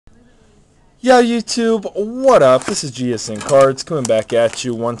Yo YouTube, what up? This is GSNCards coming back at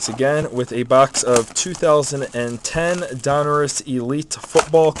you once again with a box of 2010 Donruss Elite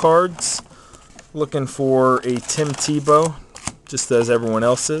Football cards. Looking for a Tim Tebow, just as everyone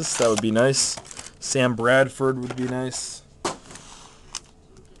else is. That would be nice. Sam Bradford would be nice.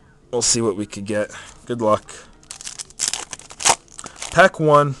 We'll see what we could get. Good luck. Pack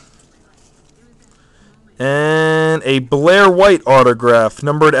 1. And a Blair White autograph,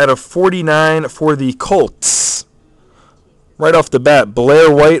 numbered out of 49 for the Colts. Right off the bat, Blair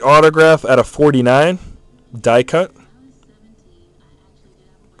White autograph out of 49. Die cut.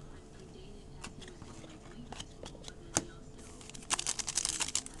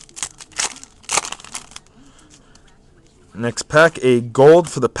 Next pack, a gold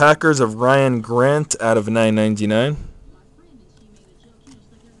for the Packers of Ryan Grant out of 9.99.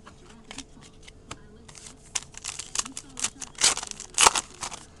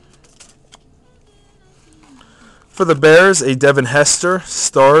 For the Bears, a Devin Hester,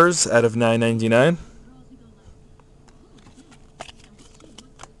 Stars, out of 9.99.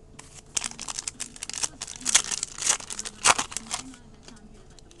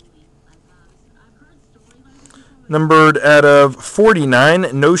 Numbered out of 49,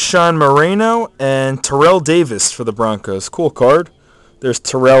 Noshawn Moreno and Terrell Davis for the Broncos. Cool card. There's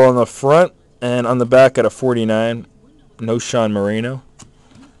Terrell on the front, and on the back out of 49, Noshawn Moreno.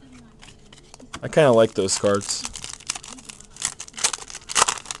 I kind of like those cards.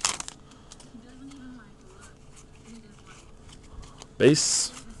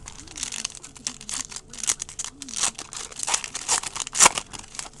 Base.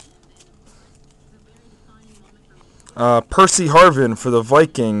 Percy Harvin for the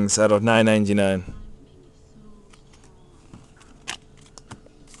Vikings out of 9.99.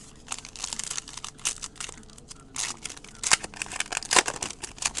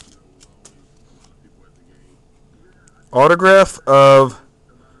 Autograph of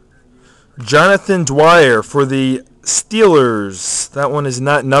Jonathan Dwyer for the Steelers. That one is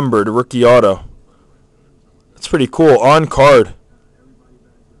not numbered. Rookie auto. That's pretty cool. On card.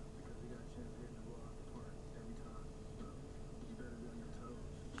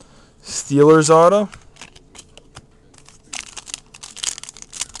 Steelers auto.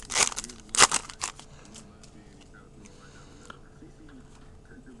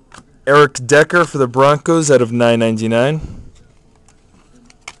 Eric Decker for the Broncos out of 9.99.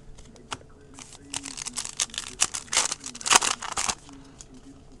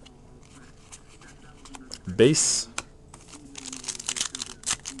 Base.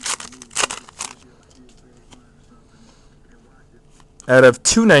 Out of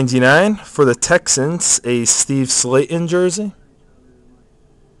 2.99 for the Texans, a Steve Slayton jersey.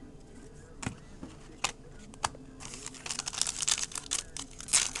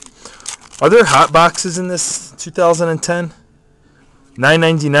 Are there hot boxes in this 2010?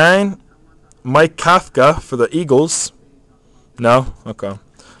 9.99. Mike Kafka for the Eagles. No? Okay.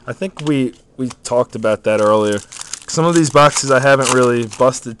 I think we talked about that earlier. Some of these boxes I haven't really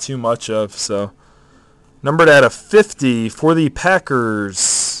busted too much of, so. Numbered out of 50 for the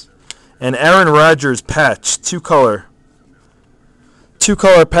Packers. And Aaron Rodgers patch, two-color.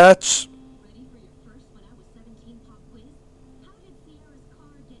 Two-color patch.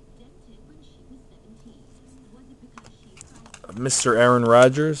 Mr. Aaron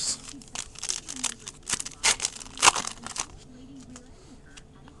Rodgers.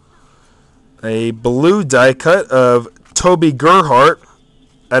 A blue die cut of Toby Gerhart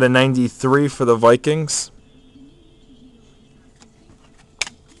at a 93 for the Vikings.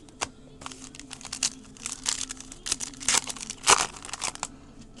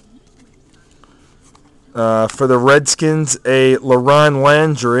 For the Redskins, a LaRon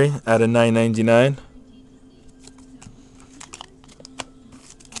Landry at a 9.99.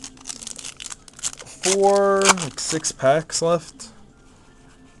 Like 6 packs left.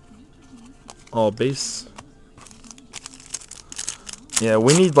 All base. Yeah,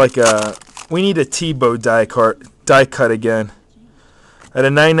 we need a Tebow die cut again. At a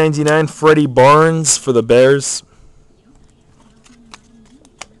 9.99, Freddie Barnes for the Bears.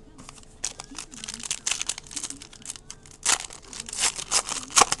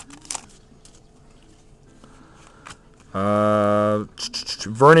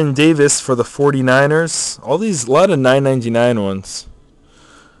 Vernon Davis for the 49ers. A lot of 9.99 ones.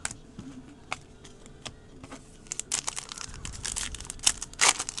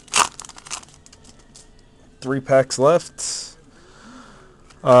 Three packs left.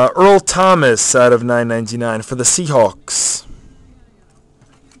 Earl Thomas out of 9.99 for the Seahawks.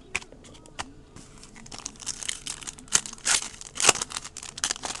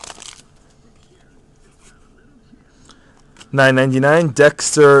 $9.99.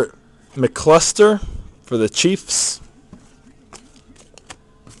 Dexter McCluster for the Chiefs.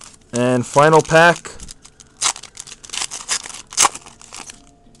 And final pack.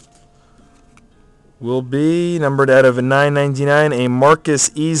 Will be numbered out of a $9.99. A Marcus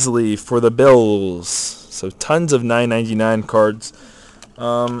Easley for the Bills. So tons of $9.99 cards.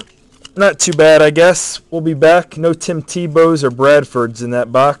 Not too bad, I guess. We'll be back. No Tim Tebow's or Bradford's in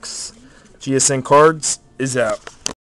that box. GSN Cards is out.